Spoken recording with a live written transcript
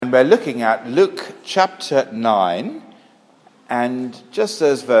And we're looking at Luke chapter 9, and just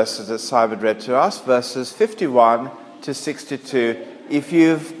those verses that Simon read to us, verses 51 to 62. If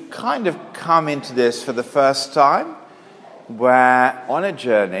you've kind of come into this for the first time, we're on a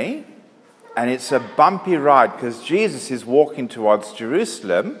journey, and it's a bumpy ride because Jesus is walking towards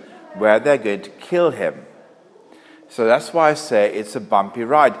Jerusalem where they're going to kill him. So that's why I say it's a bumpy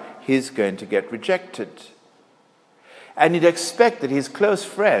ride. He's going to get rejected. And you'd expect that his close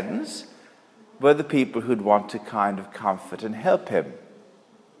friends were the people who'd want to kind of comfort and help him.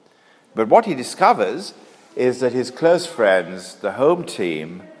 But what he discovers is that his close friends, the home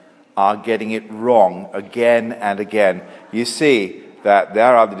team, are getting it wrong again and again. You see that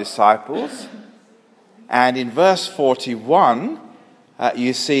there are the disciples, and in verse 41,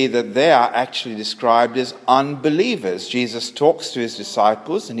 you see that they are actually described as unbelievers. Jesus talks to his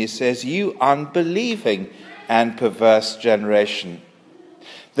disciples and he says, "You unbelieving and perverse generation."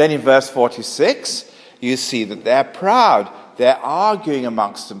 Then in verse 46, you see that they're proud. They're arguing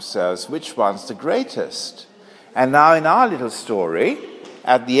amongst themselves which one's the greatest. And now in our little story,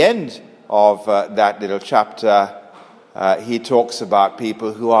 at the end of that little chapter, he talks about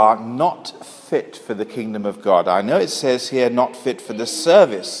people who are not fit for the kingdom of God. I know it says here not fit for the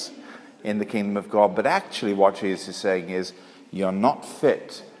service in the kingdom of God, but actually what Jesus is saying is you're not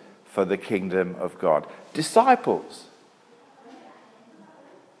fit for the kingdom of God. Disciples.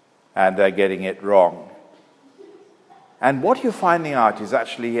 And they're getting it wrong. And what you're finding out is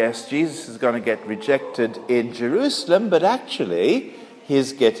actually, yes, Jesus is going to get rejected in Jerusalem, but actually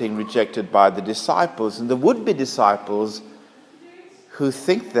he's getting rejected by the disciples, and the would-be disciples who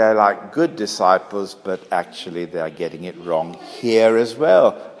think they're like good disciples, but actually they're getting it wrong here as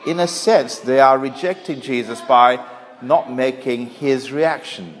well. In a sense, they are rejecting Jesus by not making his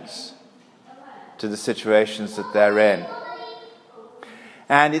reactions to the situations that they're in.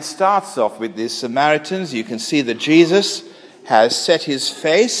 And it starts off with these Samaritans. You can see that Jesus has set his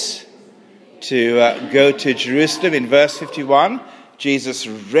face to go to Jerusalem. In verse 51, Jesus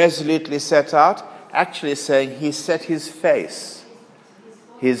resolutely set out, actually saying he set his face.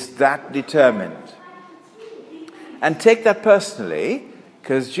 He's that determined. And take that personally,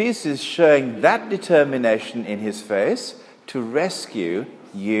 because Jesus is showing that determination in his face to rescue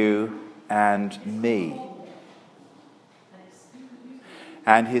you and me.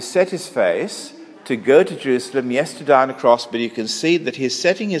 And he set his face to go to Jerusalem, yes, to die on a cross, but you can see that he's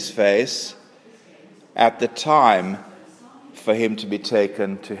setting his face at the time for him to be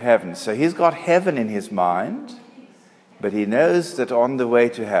taken to heaven. So he's got heaven in his mind, but he knows that on the way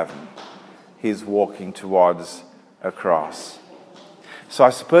to heaven, he's walking towards a cross. So I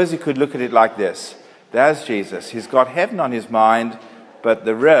suppose you could look at it like this. There's Jesus. He's got heaven on his mind, but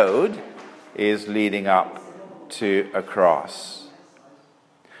the road is leading up to a cross.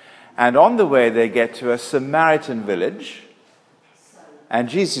 And on the way, they get to a Samaritan village, and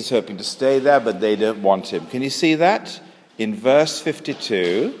Jesus is hoping to stay there, but they don't want him. Can you see that? In verse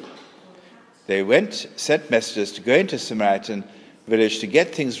 52, they sent messengers to go into a Samaritan village to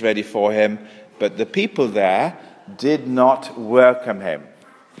get things ready for him, but the people there did not welcome him.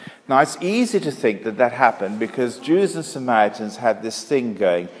 Now, it's easy to think that that happened because Jews and Samaritans had this thing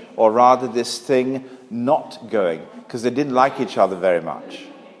going, or rather this thing not going, because they didn't like each other very much.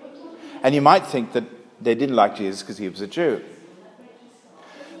 And you might think that they didn't like Jesus because he was a Jew.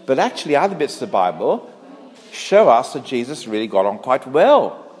 But actually, other bits of the Bible show us that Jesus really got on quite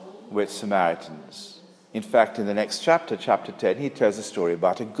well with Samaritans. In fact, in the next chapter, chapter 10, he tells a story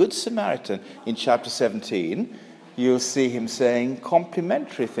about a good Samaritan. In chapter 17, you'll see him saying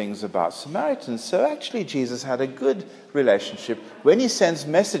complimentary things about Samaritans. So actually, Jesus had a good relationship. When he sends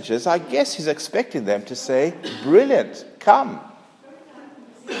messages, I guess he's expecting them to say, "Brilliant, come."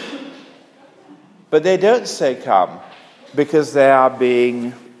 But they don't say come because they are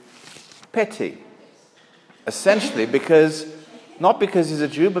being petty. Essentially not because he's a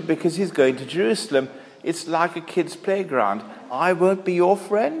Jew, but because he's going to Jerusalem. It's like a kid's playground. I won't be your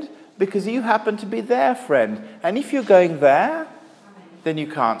friend because you happen to be their friend. And if you're going there, then you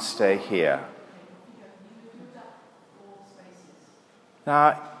can't stay here.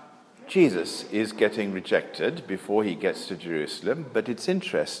 Now, Jesus is getting rejected before he gets to Jerusalem, but it's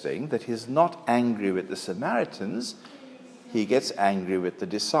interesting that he's not angry with the Samaritans, he gets angry with the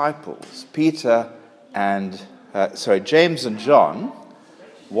disciples. James and John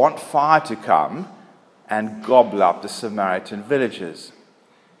want fire to come and gobble up the Samaritan villages.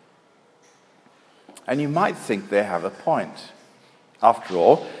 And you might think they have a point. After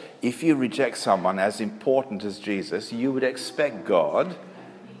all, if you reject someone as important as Jesus, you would expect God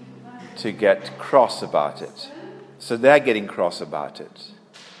to get cross about it. So they're getting cross about it.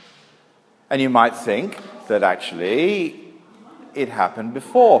 And you might think that actually it happened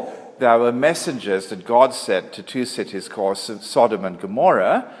before. There were messengers that God sent to two cities called Sodom and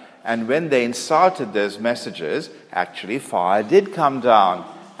Gomorrah, and when they insulted those messengers, actually fire did come down,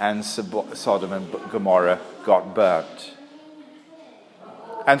 and Sodom and Gomorrah got burnt.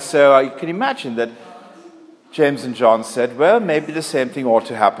 And so you can imagine that James and John said, well, maybe the same thing ought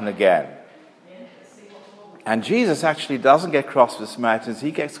to happen again. And Jesus actually doesn't get cross with the Samaritans. He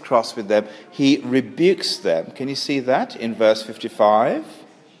gets cross with them. He rebukes them. Can you see that in verse 55?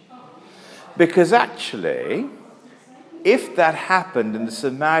 Because actually, if that happened and the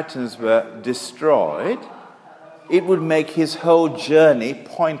Samaritans were destroyed, it would make his whole journey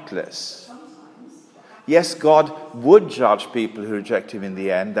pointless. Yes, God would judge people who reject him in the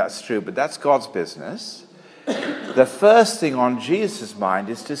end, that's true, but that's God's business. The first thing on Jesus' mind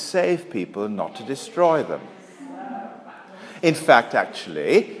is to save people, not to destroy them. In fact,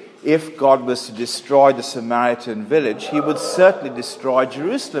 actually, if God was to destroy the Samaritan village, he would certainly destroy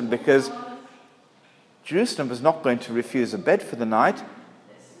Jerusalem, because Jerusalem was not going to refuse a bed for the night.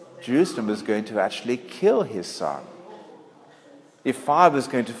 Jerusalem was going to actually kill his son. If fire was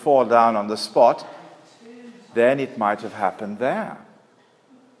going to fall down on the spot, then it might have happened there.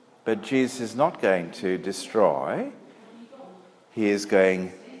 But Jesus is not going to destroy. He is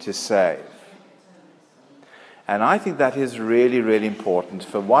going to save. And I think that is really, really important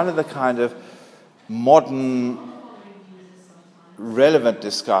for one of the kind of modern relevant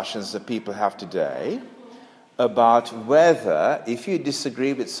discussions that people have today about whether, if you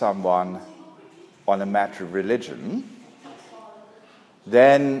disagree with someone on a matter of religion,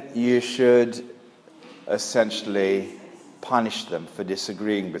 then you should essentially punish them for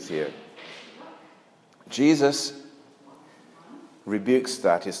disagreeing with you. Jesus rebukes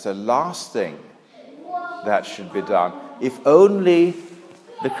that. It's the last thing that should be done. If only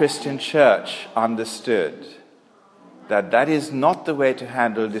the Christian church understood that that is not the way to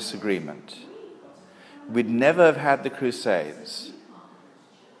handle disagreement, we'd never have had the Crusades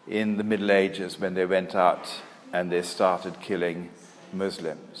in the Middle Ages when they went out and they started killing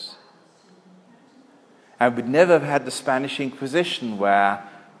Muslims. And we'd never have had the Spanish Inquisition where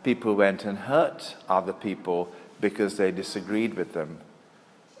people went and hurt other people because they disagreed with them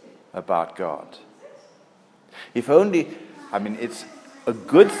about God. If only, it's a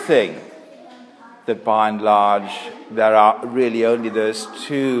good thing that by and large there are really only those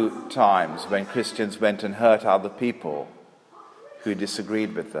two times when Christians went and hurt other people who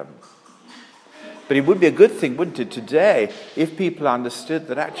disagreed with them. But it would be a good thing, wouldn't it, today, if people understood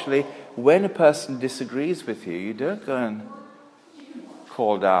that actually when a person disagrees with you, you don't go and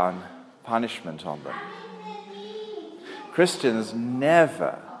call down punishment on them. Christians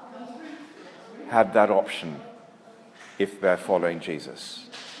never have that option if they're following Jesus.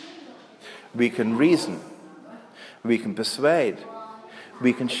 We can reason, we can persuade,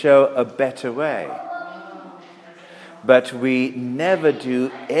 we can show a better way. But we never do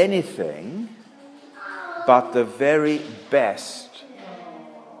anything but the very best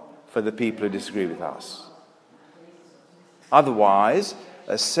for the people who disagree with us. Otherwise,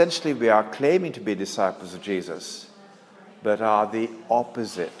 essentially we are claiming to be disciples of Jesus, but are the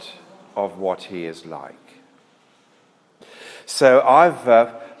opposite of what he is like. So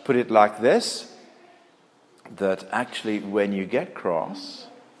I've put it like this, that actually when you get cross,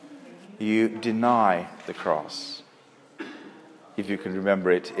 you deny the cross, if you can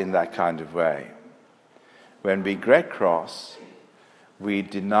remember it in that kind of way. When we get cross, we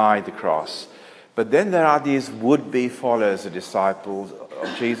deny the cross. But then there are these would-be followers or disciples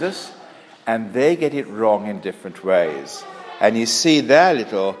of Jesus, and they get it wrong in different ways. And you see their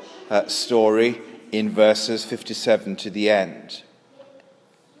little story in verses 57 to the end.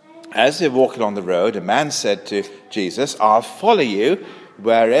 As they were walking on the road, a man said to Jesus, "I'll follow you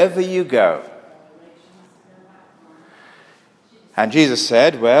wherever you go." And Jesus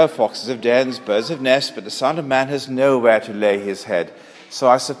said, "Well, foxes have dens, birds have nests, but the Son of Man has nowhere to lay his head." So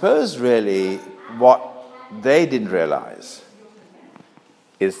I suppose really what they didn't realize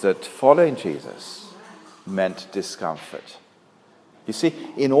is that following Jesus meant discomfort. You see,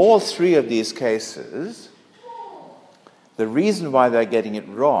 in all three of these cases, the reason why they're getting it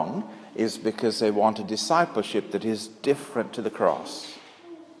wrong is because they want a discipleship that is different to the cross.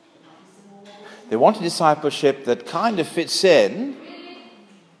 They want a discipleship that kind of fits in.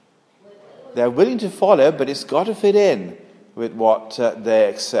 They're willing to follow, but it's got to fit in with what they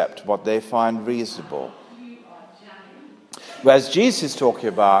accept, what they find reasonable. Whereas Jesus is talking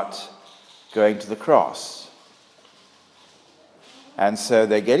about going to the cross. And so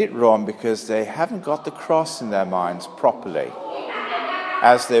they get it wrong because they haven't got the cross in their minds properly.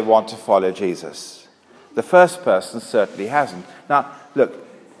 as they want to follow Jesus. The first person certainly hasn't. Now, look,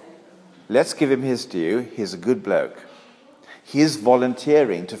 let's give him his due. He's a good bloke. He's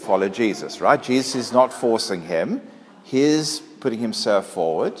volunteering to follow Jesus, right? Jesus is not forcing him. He's putting himself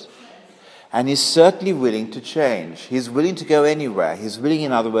forward. And he's certainly willing to change. He's willing to go anywhere. He's willing,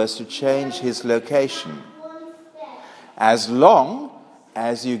 in other words, to change his location, as long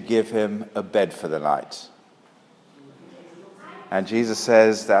as you give him a bed for the night. And Jesus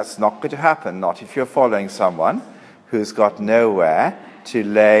says that's not going to happen, not if you're following someone who's got nowhere to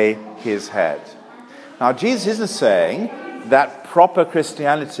lay his head. Now, Jesus isn't saying that proper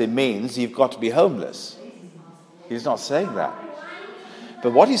Christianity means you've got to be homeless. He's not saying that.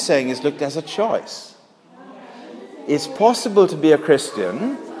 But what he's saying is, look, there's a choice. It's possible to be a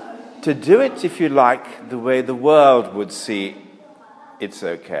Christian, to do it, if you like, the way the world would see it's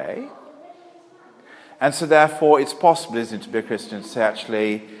okay. And so therefore it's possible, isn't it, to be a Christian, to say,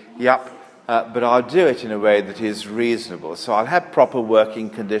 actually, but I'll do it in a way that is reasonable. So I'll have proper working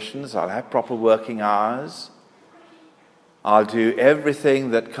conditions, I'll have proper working hours, I'll do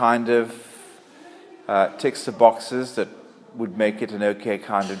everything that kind of ticks the boxes that would make it an okay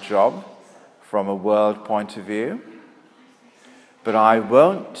kind of job from a world point of view. But I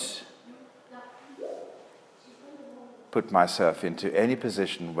won't put myself into any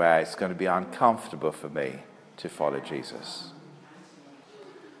position where it's going to be uncomfortable for me to follow Jesus.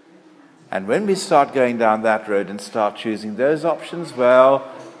 And when we start going down that road and start choosing those options, well,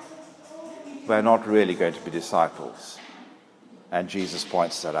 we're not really going to be disciples. And Jesus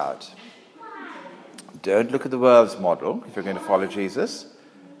points that out. Don't look at the world's model if you're going to follow Jesus.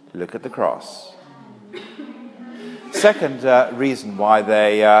 Look at the cross. Second reason why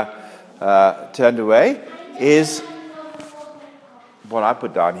they turned away is what I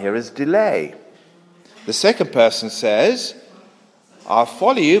put down here is delay. The second person says, I'll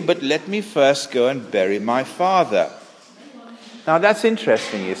follow you, but let me first go and bury my father. Now that's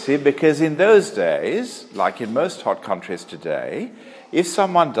interesting, you see, because in those days, like in most hot countries today, if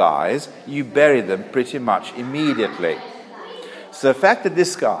someone dies, you bury them pretty much immediately. So the fact that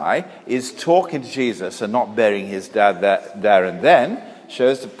this guy is talking to Jesus and not burying his dad there and then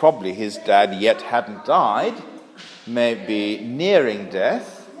shows that probably his dad yet hadn't died, maybe nearing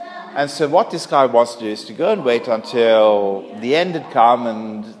death. And so what this guy wants to do is to go and wait until the end had come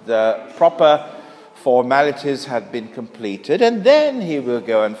and the proper formalities had been completed, and then he will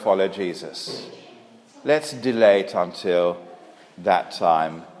go and follow Jesus. Let's delay it until that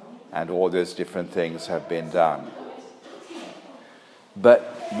time and all those different things have been done. But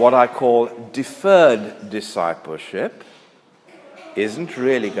what I call deferred discipleship isn't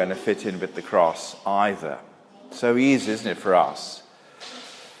really going to fit in with the cross either. So easy, isn't it, for us?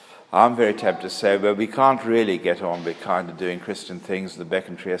 I'm very tempted to say, well, we can't really get on with kind of doing Christian things in the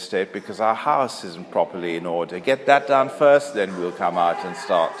Becontree estate because our house isn't properly in order. Get that done first, then we'll come out and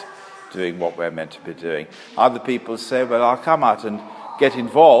start doing what we're meant to be doing. Other people say, well, I'll come out and get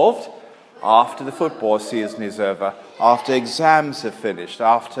involved after the football season is over, after exams have finished,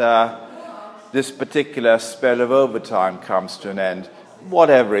 after this particular spell of overtime comes to an end,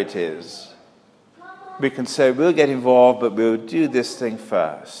 whatever it is. We can say, we'll get involved, but we'll do this thing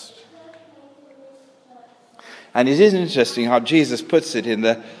first. And it is interesting how Jesus puts it in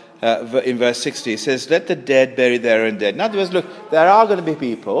verse 60. He says, let the dead bury their own dead. In other words, look, there are going to be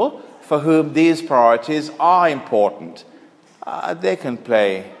people for whom these priorities are important. They can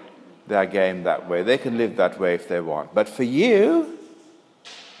play their game that way. They can live that way if they want. But for you,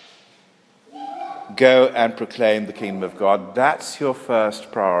 go and proclaim the kingdom of God. That's your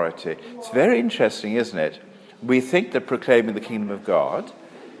first priority. It's very interesting, isn't it? We think that proclaiming the kingdom of God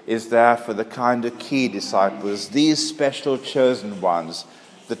is there for the kind of key disciples, these special chosen ones,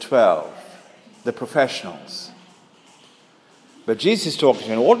 the 12, the professionals. But Jesus is talking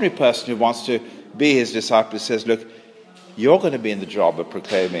to an ordinary person who wants to be his disciple. He says, look, you're going to be in the job of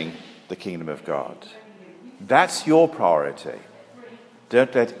proclaiming the kingdom of God. That's your priority.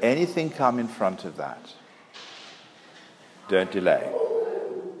 Don't let anything come in front of that. Don't delay.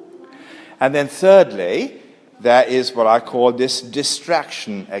 And then thirdly, there is what I call this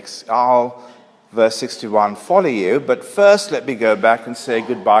distraction. I'll, verse 61, follow you, but first let me go back and say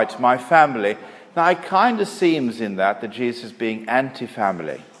goodbye to my family. Now, it kind of seems in that Jesus is being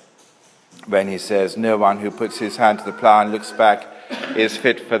anti-family when he says, no one who puts his hand to the plow and looks back is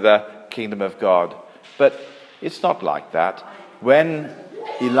fit for the kingdom of God. But it's not like that. When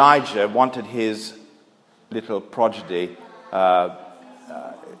Elijah wanted his little prodigy, Elisha,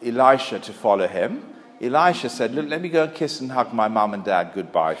 to follow him, Elisha said, look, let me go and kiss and hug my mum and dad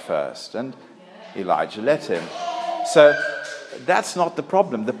goodbye first. And Elijah let him. So that's not the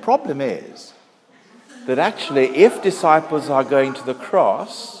problem. The problem is that actually if disciples are going to the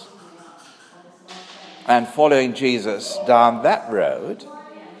cross and following Jesus down that road,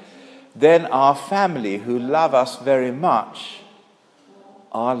 then our family who love us very much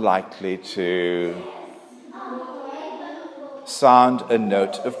are likely to sound a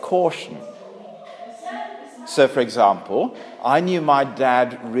note of caution. So, for example, I knew my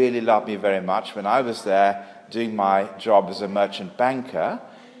dad really loved me very much when I was there doing my job as a merchant banker,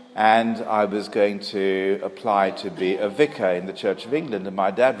 and I was going to apply to be a vicar in the Church of England, and my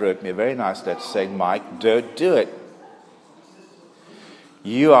dad wrote me a very nice letter saying, "Mike, don't do it.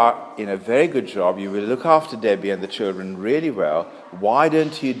 You are in a very good job. You will look after Debbie and the children really well. Why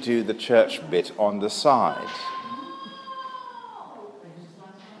don't you do the church bit on the side?"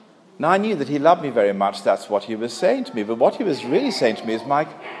 Now, I knew that he loved me very much. That's what he was saying to me. But what he was really saying to me is, "Mike,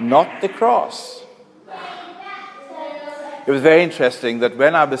 not the cross." It was very interesting that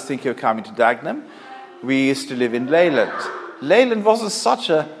when I was thinking of coming to Dagenham, we used to live in Leyland. Leyland wasn't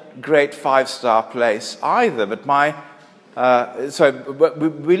such a great 5-star place either, but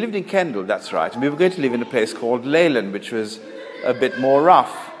we lived in Kendal, that's right, and we were going to live in a place called Leyland, which was a bit more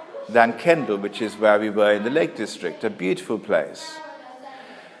rough than Kendal, which is where we were in the Lake District, a beautiful place.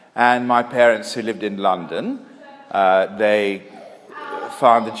 And my parents, who lived in London, they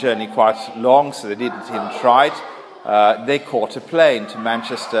found the journey quite long, so they didn't even try it. They caught a plane to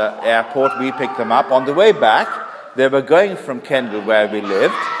Manchester Airport. We picked them up. On the way back, they were going from Kendal, where we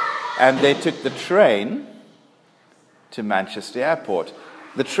lived, and they took the train to Manchester Airport.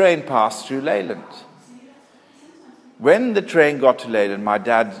 The train passed through Leyland. When the train got to Leyland, my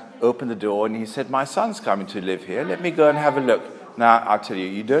dad opened the door and he said, "My son's coming to live here. Let me go and have a look." Now, I'll tell you,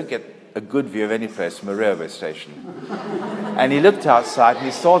 you don't get a good view of any place from a railway station. And he looked outside and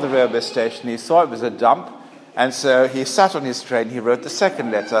he saw the railway station. He saw it was a dump. And so he sat on his train. He wrote the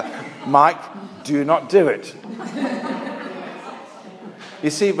second letter, "Mike, do not do it." You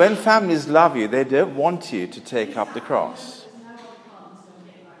see, when families love you, they don't want you to take up the cross.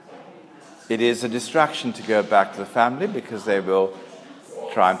 It is a distraction to go back to the family because they will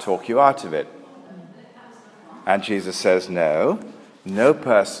try and talk you out of it. And Jesus says, no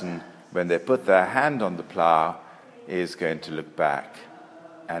person, when they put their hand on the plow, is going to look back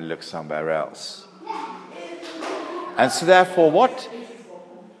and look somewhere else. And so therefore, what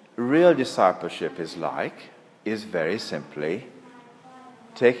real discipleship is like is very simply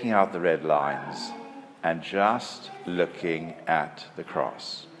taking out the red lines and just looking at the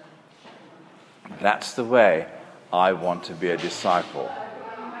cross. That's the way I want to be a disciple.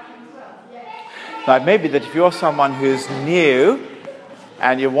 Now, it may be that if you're someone who's new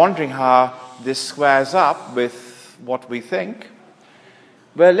and you're wondering how this squares up with what we think,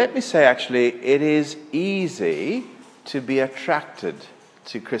 well, let me say, actually, it is easy to be attracted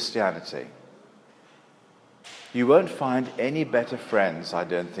to Christianity. You won't find any better friends, I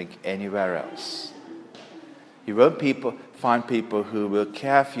don't think, anywhere else. You won't find people who will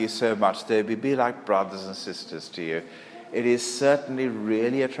care for you so much they will be like brothers and sisters to you. It is certainly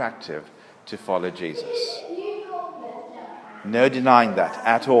really attractive to follow Jesus. No denying that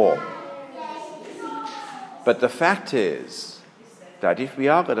at all. But the fact is that if we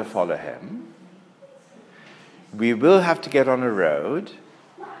are going to follow him, we will have to get on a road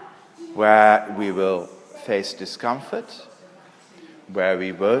where we will face discomfort, where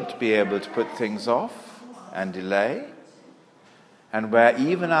we won't be able to put things off and delay, and where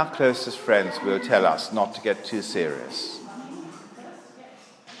even our closest friends will tell us not to get too serious.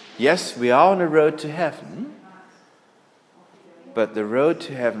 Yes, we are on a road to heaven, but the road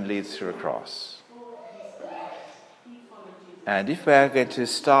to heaven leads through a cross. And if we're going to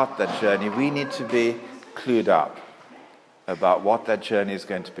start that journey, we need to be clued up about what that journey is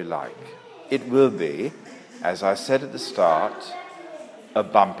going to be like. It will be, as I said at the start, a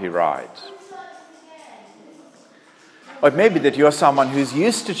bumpy ride. Or it may be that you're someone who's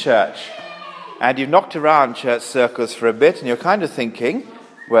used to church and you've knocked around church circles for a bit and you're kind of thinking,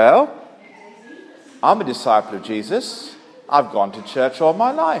 well, I'm a disciple of Jesus. I've gone to church all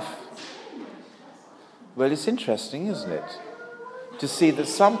my life. Well, it's interesting, isn't it, to see that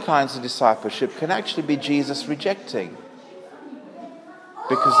some kinds of discipleship can actually be Jesus rejecting,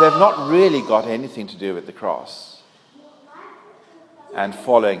 because they've not really got anything to do with the cross, and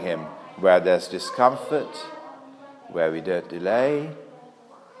following him where there's discomfort, where we don't delay,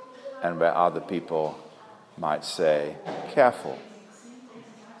 and where other people might say, careful.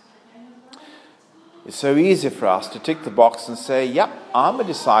 It's so easy for us to tick the box and say, yep, I'm a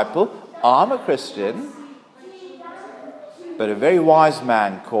disciple, I'm a Christian. But a very wise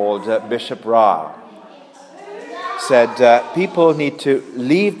man called Bishop Ra said people need to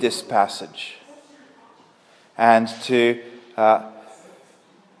leave this passage and to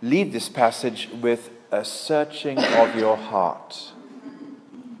leave this passage with a searching of your heart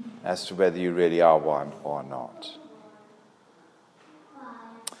as to whether you really are one or not.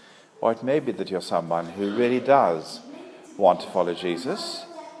 Or it may be that you're someone who really does want to follow Jesus,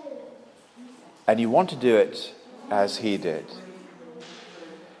 and you want to do it as he did.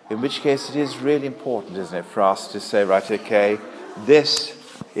 In which case it is really important, isn't it, for us to say, right, okay, this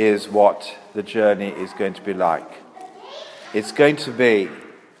is what the journey is going to be like. It's going to be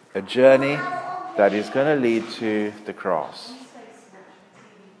a journey that is going to lead to the cross.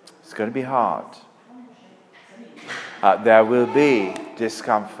 It's going to be hard. There will be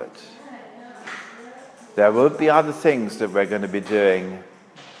discomfort. There will be other things that we're going to be doing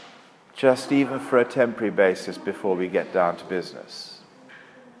just even for a temporary basis before we get down to business.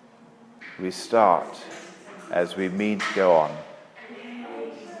 We start as we mean to go on.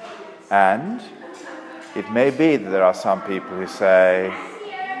 And it may be that there are some people who say,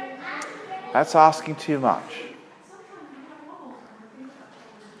 that's asking too much.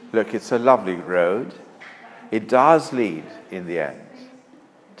 Look, it's a lovely road. It does lead, in the end,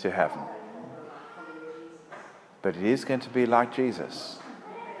 to heaven. But it is going to be like Jesus.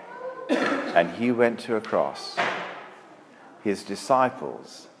 And he went to a cross. His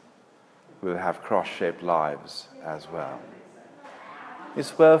disciples will have cross-shaped lives as well.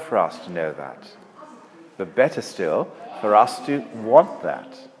 It's well for us to know that. But better still, for us to want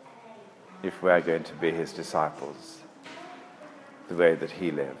that if we're going to be his disciples, the way that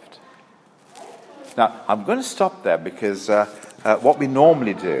he lived. Now, I'm going to stop there because what we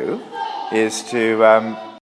normally do is to